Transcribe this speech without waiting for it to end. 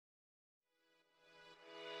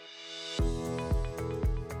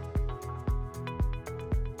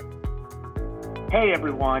Hey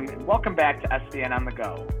everyone, and welcome back to SVN on the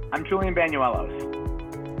Go. I'm Julian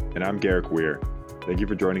Banuelos. And I'm Garrick Weir. Thank you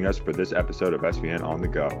for joining us for this episode of SVN on the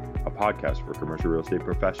Go, a podcast for commercial real estate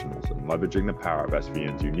professionals and leveraging the power of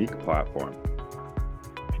SVN's unique platform.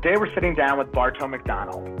 Today we're sitting down with Bartow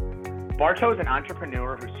McDonald. Bartow is an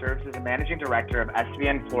entrepreneur who serves as the managing director of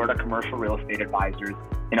SVN Florida Commercial Real Estate Advisors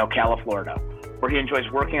in Ocala, Florida, where he enjoys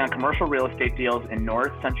working on commercial real estate deals in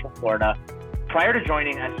North Central Florida. Prior to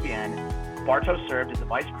joining SVN, Bartow served as the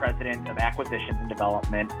Vice President of Acquisitions and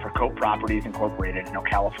Development for Cope Properties Incorporated in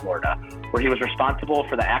Ocala, Florida, where he was responsible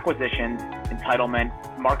for the acquisition, entitlement,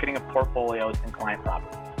 marketing of portfolios, and client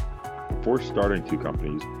properties. Before starting two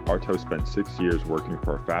companies, Bartow spent 6 years working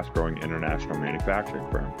for a fast-growing international manufacturing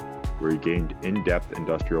firm, where he gained in-depth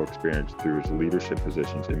industrial experience through his leadership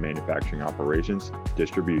positions in manufacturing operations,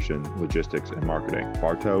 distribution, logistics, and marketing.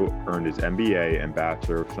 Bartow earned his MBA and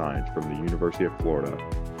Bachelor of Science from the University of Florida.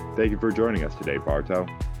 Thank you for joining us today, Bartow.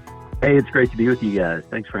 Hey, it's great to be with you guys.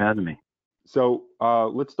 Thanks for having me. So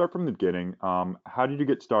let's start from the beginning. How did you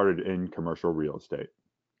get started in commercial real estate?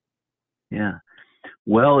 Yeah.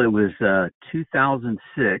 Well, it was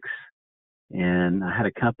 2006, and I had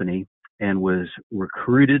a company and was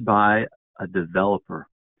recruited by a developer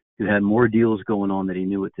who had more deals going on that he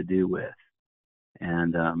knew what to do with.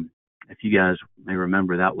 And if you guys may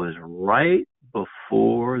remember, that was right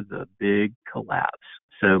before the big collapse.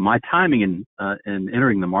 So my timing in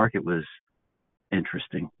entering the market was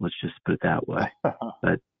interesting. Let's just put it that way.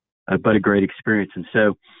 But a great experience. And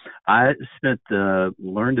so I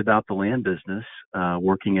learned about the land business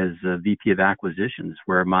working as a VP of acquisitions,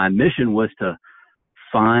 where my mission was to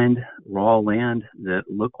find raw land that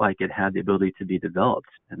looked like it had the ability to be developed.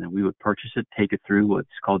 And then we would purchase it, take it through what's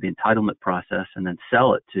called the entitlement process, and then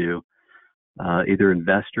sell it to either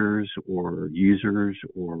investors or users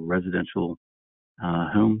or residential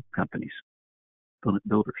home companies,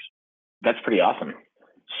 builders. That's pretty awesome.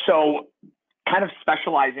 So, kind of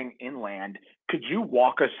specializing in land, could you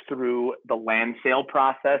walk us through the land sale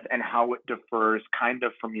process and how it differs kind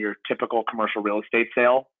of from your typical commercial real estate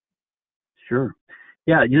sale? Sure.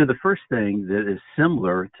 Yeah, the first thing that is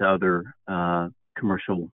similar to other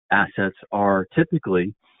commercial assets are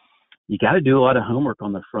typically you got to do a lot of homework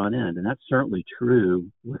on the front end, and that's certainly true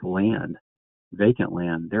with land, vacant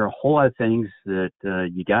land. There are a whole lot of things that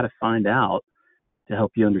you got to find out to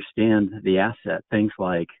help you understand the asset. Things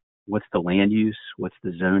like what's the land use, what's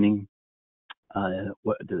the zoning,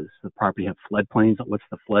 what does the property have floodplains? What's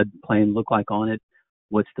the floodplain look like on it?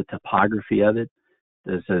 What's the topography of it?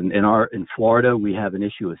 In Florida, we have an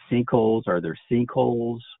issue with sinkholes. Are there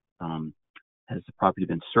sinkholes? Has the property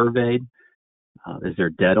been surveyed? Is there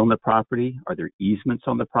debt on the property? Are there easements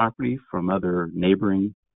on the property from other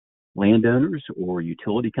neighboring landowners or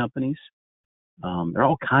utility companies? There are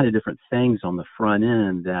all kinds of different things on the front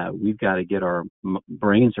end that we've got to get our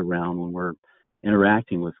brains around when we're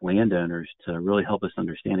interacting with landowners to really help us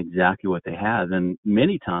understand exactly what they have. And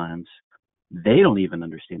many times they don't even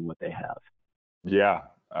understand what they have. Yeah,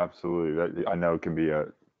 absolutely. I know it can be a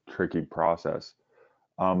tricky process.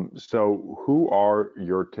 So who are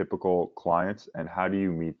your typical clients and how do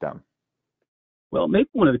you meet them? Well, maybe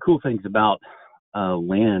one of the cool things about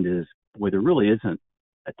land is there really isn't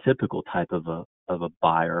a typical type of a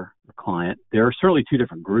buyer or client. There are certainly two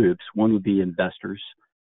different groups. One would be investors.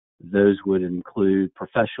 Those would include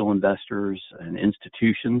professional investors and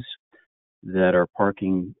institutions that are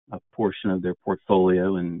parking a portion of their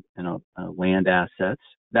portfolio in land assets.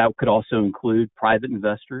 That could also include private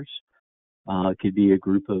investors. It could be a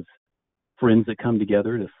group of friends that come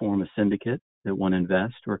together to form a syndicate that want to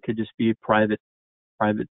invest, or it could just be private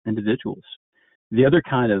individuals. The other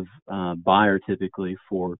kind of buyer typically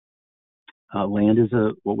for land is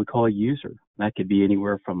what we call a user. That could be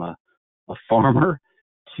anywhere from a farmer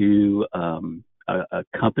to a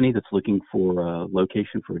company that's looking for a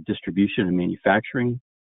location for a distribution and manufacturing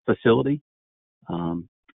facility,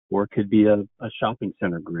 or it could be a shopping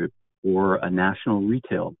center group or a national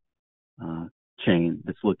retail chain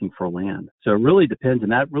that's looking for land. So it really depends,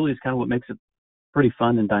 and that really is kind of what makes it pretty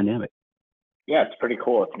fun and dynamic. Yeah, it's pretty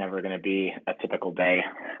cool. It's never going to be a typical day.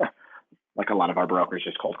 Like a lot of our brokers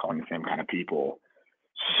just cold calling the same kind of people.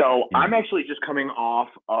 So yeah. I'm actually just coming off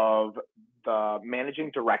of the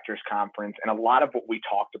Managing Directors Conference, and a lot of what we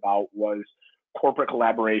talked about was corporate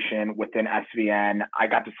collaboration within SVN. I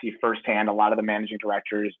got to see firsthand a lot of the managing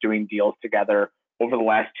directors doing deals together over the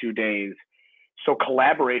last 2 days. So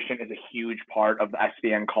collaboration is a huge part of the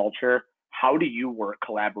SVN culture. How do you work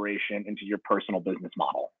collaboration into your personal business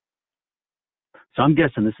model? So I'm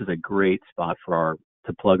guessing this is a great spot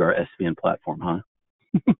to plug our SVN platform, huh?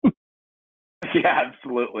 Yeah,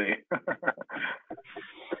 absolutely.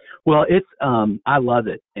 Well, it's I love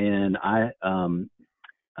it, and I'm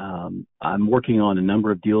working on a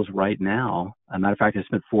number of deals right now. As a matter of fact, I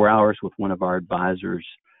spent 4 hours with one of our advisors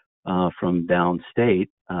from downstate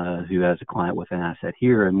who has a client with an asset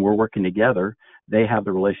here, and we're working together. They have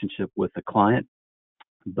the relationship with the client,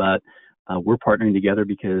 but we're partnering together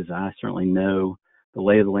because I certainly know the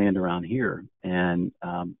lay of the land around here, and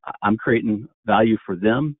I'm creating value for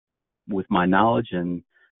them with my knowledge, and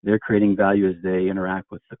they're creating value as they interact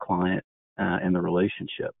with the client and the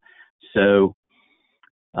relationship. So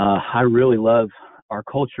I really love our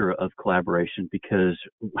culture of collaboration because,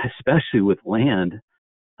 especially with land,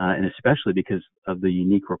 and especially because of the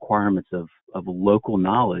unique requirements of local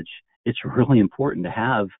knowledge, it's really important to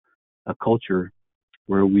have a culture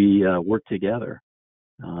where we work together.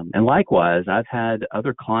 And likewise, I've had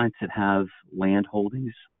other clients that have land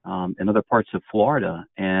holdings in other parts of Florida,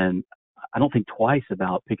 and I don't think twice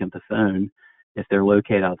about picking up the phone if they're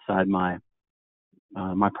located outside my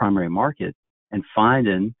primary market and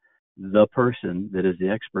finding the person that is the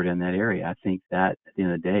expert in that area. I think that at the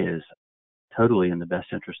end of the day is totally in the best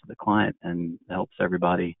interest of the client and helps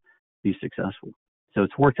everybody be successful. So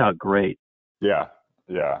it's worked out great. Yeah,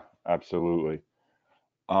 yeah, absolutely.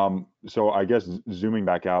 So I guess zooming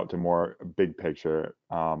back out to more big picture,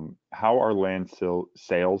 how are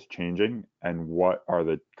sales changing and what are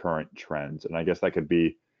the current trends? And I guess that could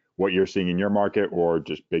be what you're seeing in your market or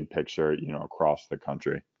just big picture, across the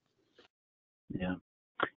country. Yeah.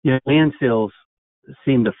 Yeah. Land sales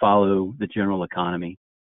seem to follow the general economy.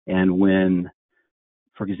 And when,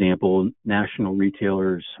 for example, national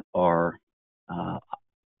retailers are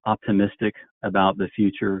optimistic about the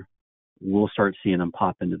future, we'll start seeing them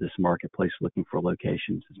pop into this marketplace looking for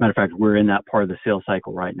locations. As a matter of fact, we're in that part of the sales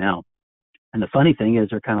cycle right now. And the funny thing is,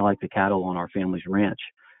 they're kind of like the cattle on our family's ranch.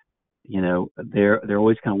 They're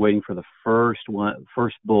always kind of waiting for the first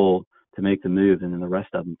bull to make the move, and then the rest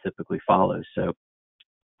of them typically follow. So,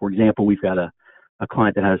 for example, we've got a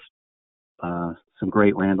client that has some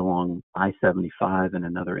great land along I-75 and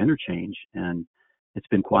another interchange, and it's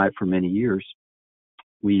been quiet for many years.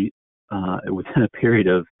 We, within a period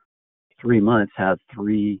of 3 months, have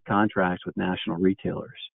 3 contracts with national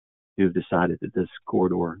retailers who've decided that this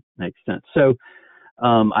corridor makes sense. So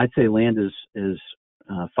I'd say land is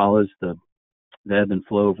follows the ebb and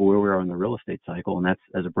flow of where we are in the real estate cycle, and that's,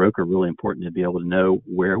 as a broker, really important to be able to know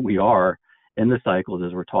where we are in the cycles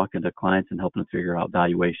as we're talking to clients and helping them figure out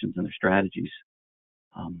valuations and their strategies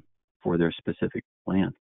for their specific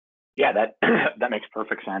land. Yeah, that that makes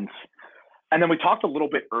perfect sense. And then we talked a little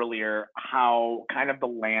bit earlier how kind of the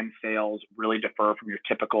land sales really differ from your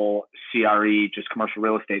typical CRE, just commercial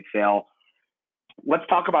real estate sale. Let's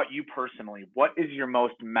talk about you personally. What is your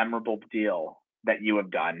most memorable deal that you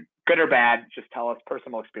have done? Good or bad, just tell us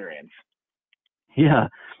personal experience. Yeah.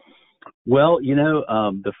 Well,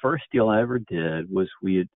 the first deal I ever did was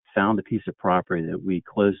we had found a piece of property that we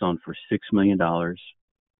closed on for $6 million.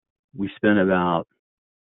 We spent about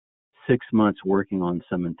 6 months working on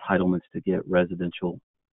some entitlements to get residential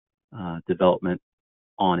development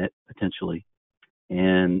on it potentially,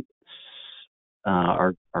 and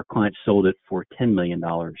our client sold it for $10 million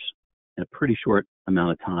in a pretty short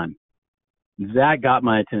amount of time. That got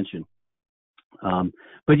my attention.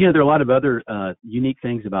 But there are a lot of other unique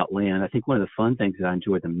things about land. I think one of the fun things that I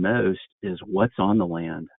enjoy the most is what's on the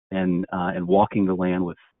land and walking the land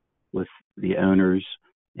with the owners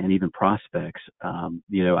and even prospects.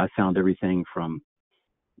 I found everything from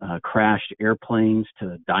crashed airplanes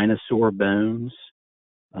to dinosaur bones.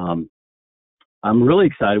 I'm really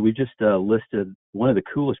excited. We just listed one of the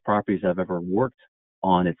coolest properties I've ever worked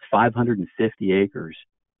on. It's 550 acres,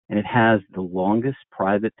 and it has the longest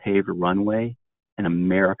private paved runway in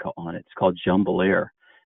America on it. It's called Jambalaya.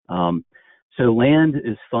 So land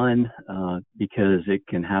is fun because it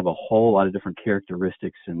can have a whole lot of different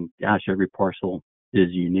characteristics, and gosh, every parcel is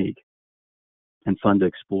unique and fun to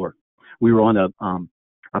explore. We were on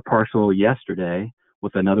a parcel yesterday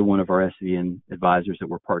with another one of our SVN advisors that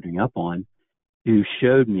we're partnering up on, who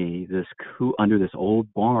showed me this under this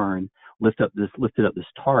old barn, lifted up this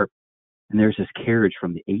tarp, and there's this carriage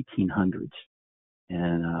from the 1800s,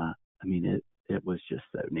 and it was just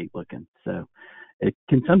so neat looking. So it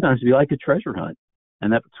can sometimes be like a treasure hunt,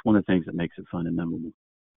 and that's one of the things that makes it fun and memorable.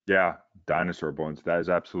 Yeah, dinosaur bones. That is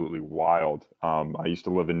absolutely wild. I used to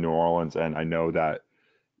live in New Orleans, and I know that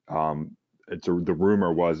the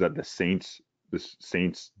rumor was that the Saints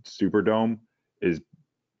Superdome is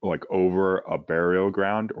like over a burial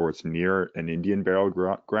ground, or it's near an Indian burial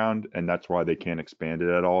ground, and that's why they can't expand it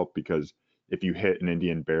at all, because if you hit an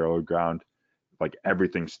Indian burial ground, like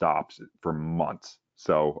everything stops for months.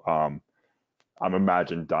 So I'm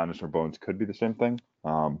imagining Dinosaur Bones could be the same thing,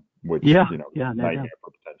 which, Yeah, you know, yeah, no doubt. nightmare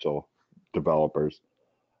for potential developers.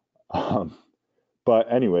 Um,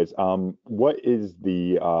 but anyways, what is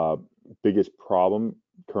the biggest problem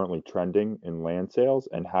currently trending in land sales,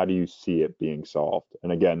 and how do you see it being solved?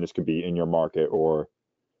 And again, this could be in your market or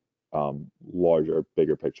larger,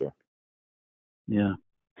 bigger picture. Yeah.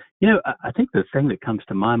 I think the thing that comes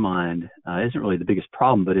to my mind isn't really the biggest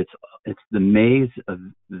problem, but it's the maze of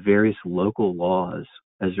various local laws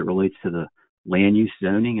as it relates to the land use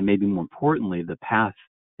zoning, and maybe more importantly, the path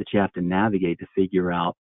that you have to navigate to figure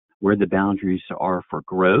out where the boundaries are for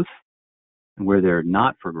growth and where they're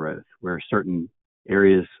not for growth, where certain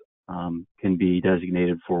areas can be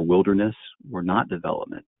designated for wilderness or not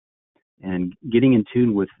development. And getting in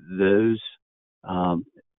tune with those um,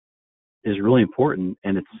 is really important,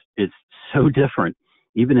 and it's so different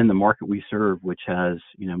even in the market we serve, which has,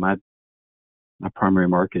 my primary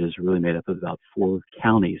market is really made up of about 4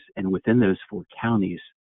 counties, and within those 4 counties,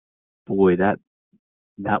 boy, that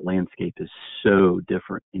landscape is so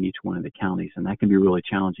different in each one of the counties, and that can be really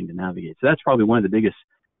challenging to navigate. So that's probably one of the biggest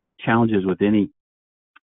challenges with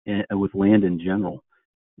land in general,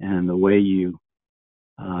 and the way you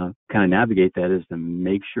kind of navigate that is to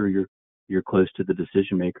make sure you're close to the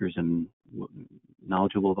decision makers and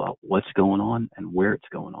knowledgeable about what's going on and where it's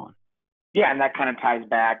going on. Yeah, and that kind of ties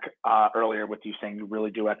back earlier with you saying you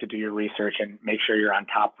really do have to do your research and make sure you're on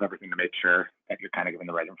top of everything to make sure that you're kind of giving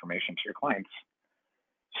the right information to your clients.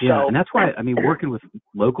 Yeah, and that's why, working with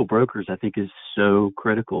local brokers, I think, is so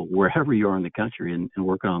critical wherever you are in the country and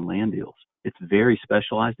working on land deals. It's very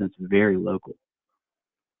specialized and it's very local.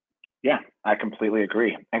 Yeah, I completely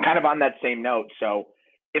agree. And kind of on that same note, so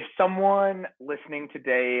if someone listening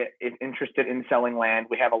today is interested in selling land,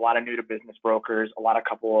 we have a lot of new to business brokers, a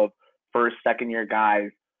couple of first, second year guys.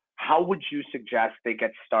 How would you suggest they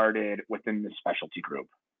get started within the specialty group?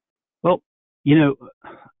 Well,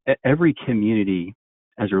 every community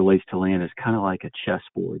as it relates to land is kind of like a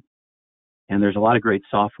chessboard. And there's a lot of great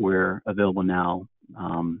software available now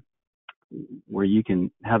where you can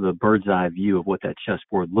have a bird's eye view of what that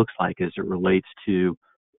chessboard looks like as it relates to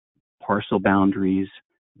parcel boundaries,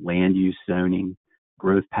 land use zoning,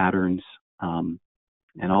 growth patterns, and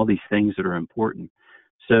all these things that are important.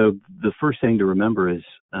 So the first thing to remember is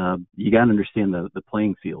you got to understand the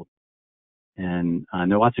playing field. And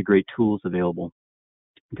there are lots of great tools available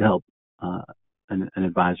to help an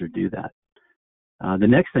advisor do that. The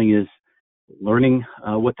next thing is learning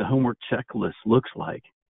what the homework checklist looks like,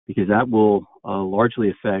 because that will largely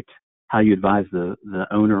affect how you advise the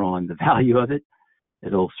owner on the value of it.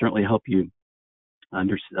 It'll certainly help you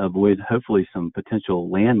avoid, hopefully, some potential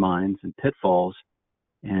landmines and pitfalls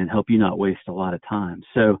and help you not waste a lot of time.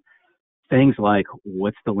 So things like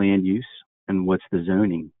what's the land use and what's the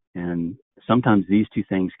zoning. And sometimes these two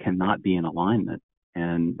things cannot be in alignment,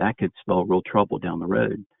 and that could spell real trouble down the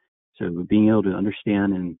road. So being able to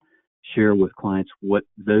understand and share with clients what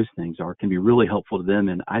those things are can be really helpful to them.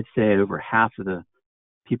 And I'd say over half of the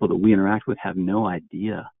people that we interact with have no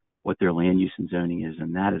idea what their land use and zoning is,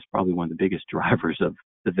 and that is probably one of the biggest drivers of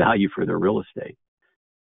the value for their real estate.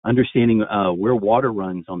 Understanding where water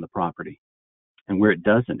runs on the property and where it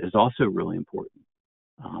doesn't is also really important.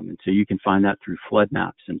 And so you can find that through flood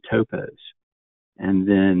maps and topos. And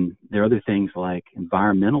then there are other things like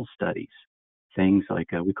environmental studies, things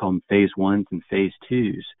like we call them phase 1s and phase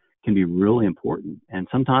 2s, can be really important. And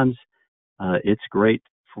sometimes it's great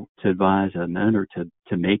to advise an owner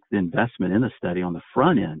to make the investment in a study on the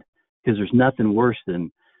front end, because there's nothing worse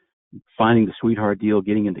than finding the sweetheart deal,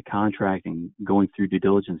 getting into contract and going through due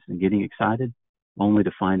diligence and getting excited, only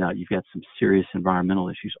to find out you've got some serious environmental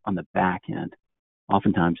issues on the back end.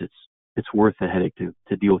 Oftentimes it's worth the headache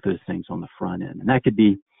to deal with those things on the front end. And that could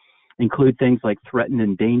include things like threatened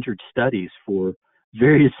and endangered studies for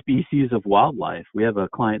various species of wildlife. We have a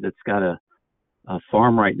client that's got a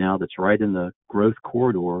farm right now that's right in the growth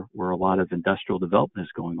corridor where a lot of industrial development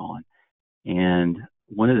is going on. And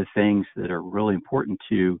one of the things that are really important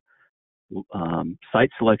to site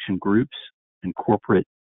selection groups and corporate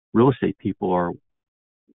real estate people are,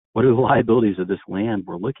 what are the liabilities of this land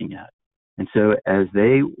we're looking at? And so as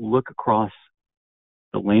they look across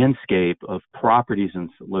the landscape of properties and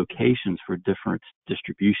locations for different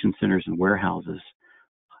distribution centers and warehouses,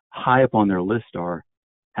 high up on their list are,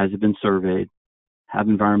 has it been surveyed? Have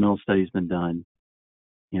environmental studies been done?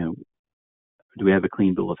 Do we have a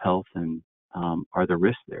clean bill of health, and are there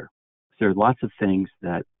risks there? So there are lots of things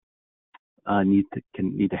that need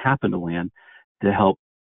to happen to land to help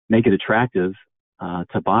make it attractive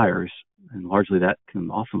to buyers, and largely that can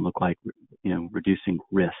often look like reducing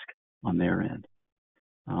risk on their end.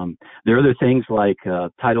 There are other things like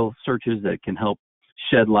title searches that can help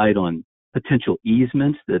shed light on potential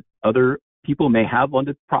easements that other people may have on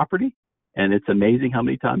the property. And it's amazing how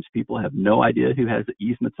many times people have no idea who has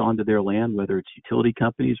easements onto their land, whether it's utility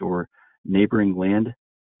companies or neighboring land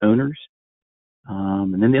owners.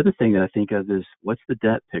 And then the other thing that I think of is, what's the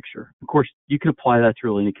debt picture? Of course, you can apply that to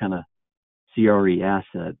really any kind of CRE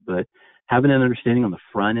asset, but having an understanding on the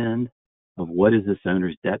front end of what is this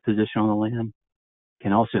owner's debt position on the land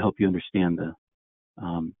can also help you understand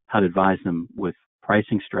how to advise them with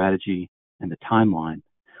pricing strategy and the timeline.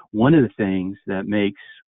 One of the things that makes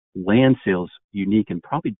land sales unique and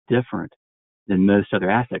probably different than most other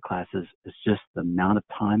asset classes is just the amount of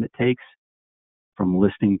time it takes from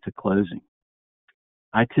listing to closing.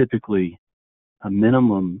 I typically, a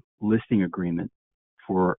minimum listing agreement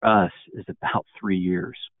for us is about 3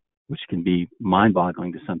 years, which can be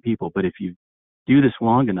mind-boggling to some people. But if you do this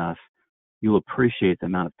long enough, you'll appreciate the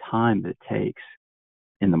amount of time that it takes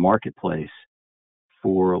in the marketplace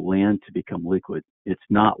for land to become liquid. It's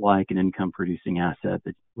not like an income-producing asset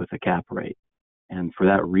with a cap rate. And for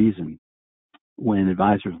that reason, when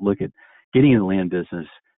advisors look at getting in the land business,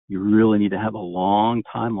 you really need to have a long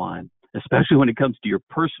timeline, especially when it comes to your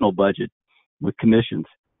personal budget with commissions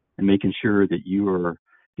and making sure that you are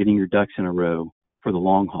getting your ducks in a row for the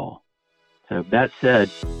long haul. So that said,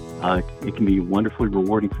 it can be wonderfully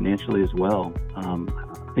rewarding financially as well.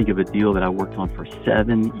 Think of a deal that I worked on for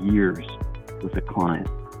 7 years with a client,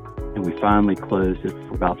 and we finally closed it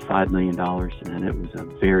for about $5 million, and it was a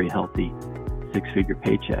very healthy 6-figure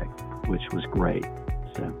paycheck, which was great.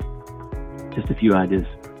 So just a few ideas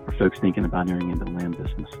for folks thinking about entering into the land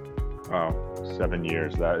business. Wow, 7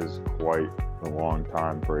 years. That is quite a long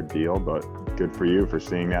time for a deal, but good for you for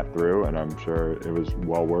seeing that through, and I'm sure it was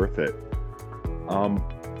well worth it.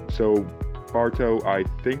 So Bartow, I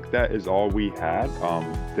think that is all we had.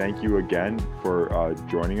 Thank you again for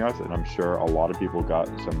joining us, and I'm sure a lot of people got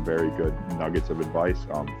some very good nuggets of advice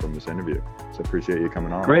from this interview. So appreciate you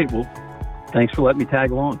coming on. Great. Well, thanks for letting me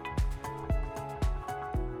tag along.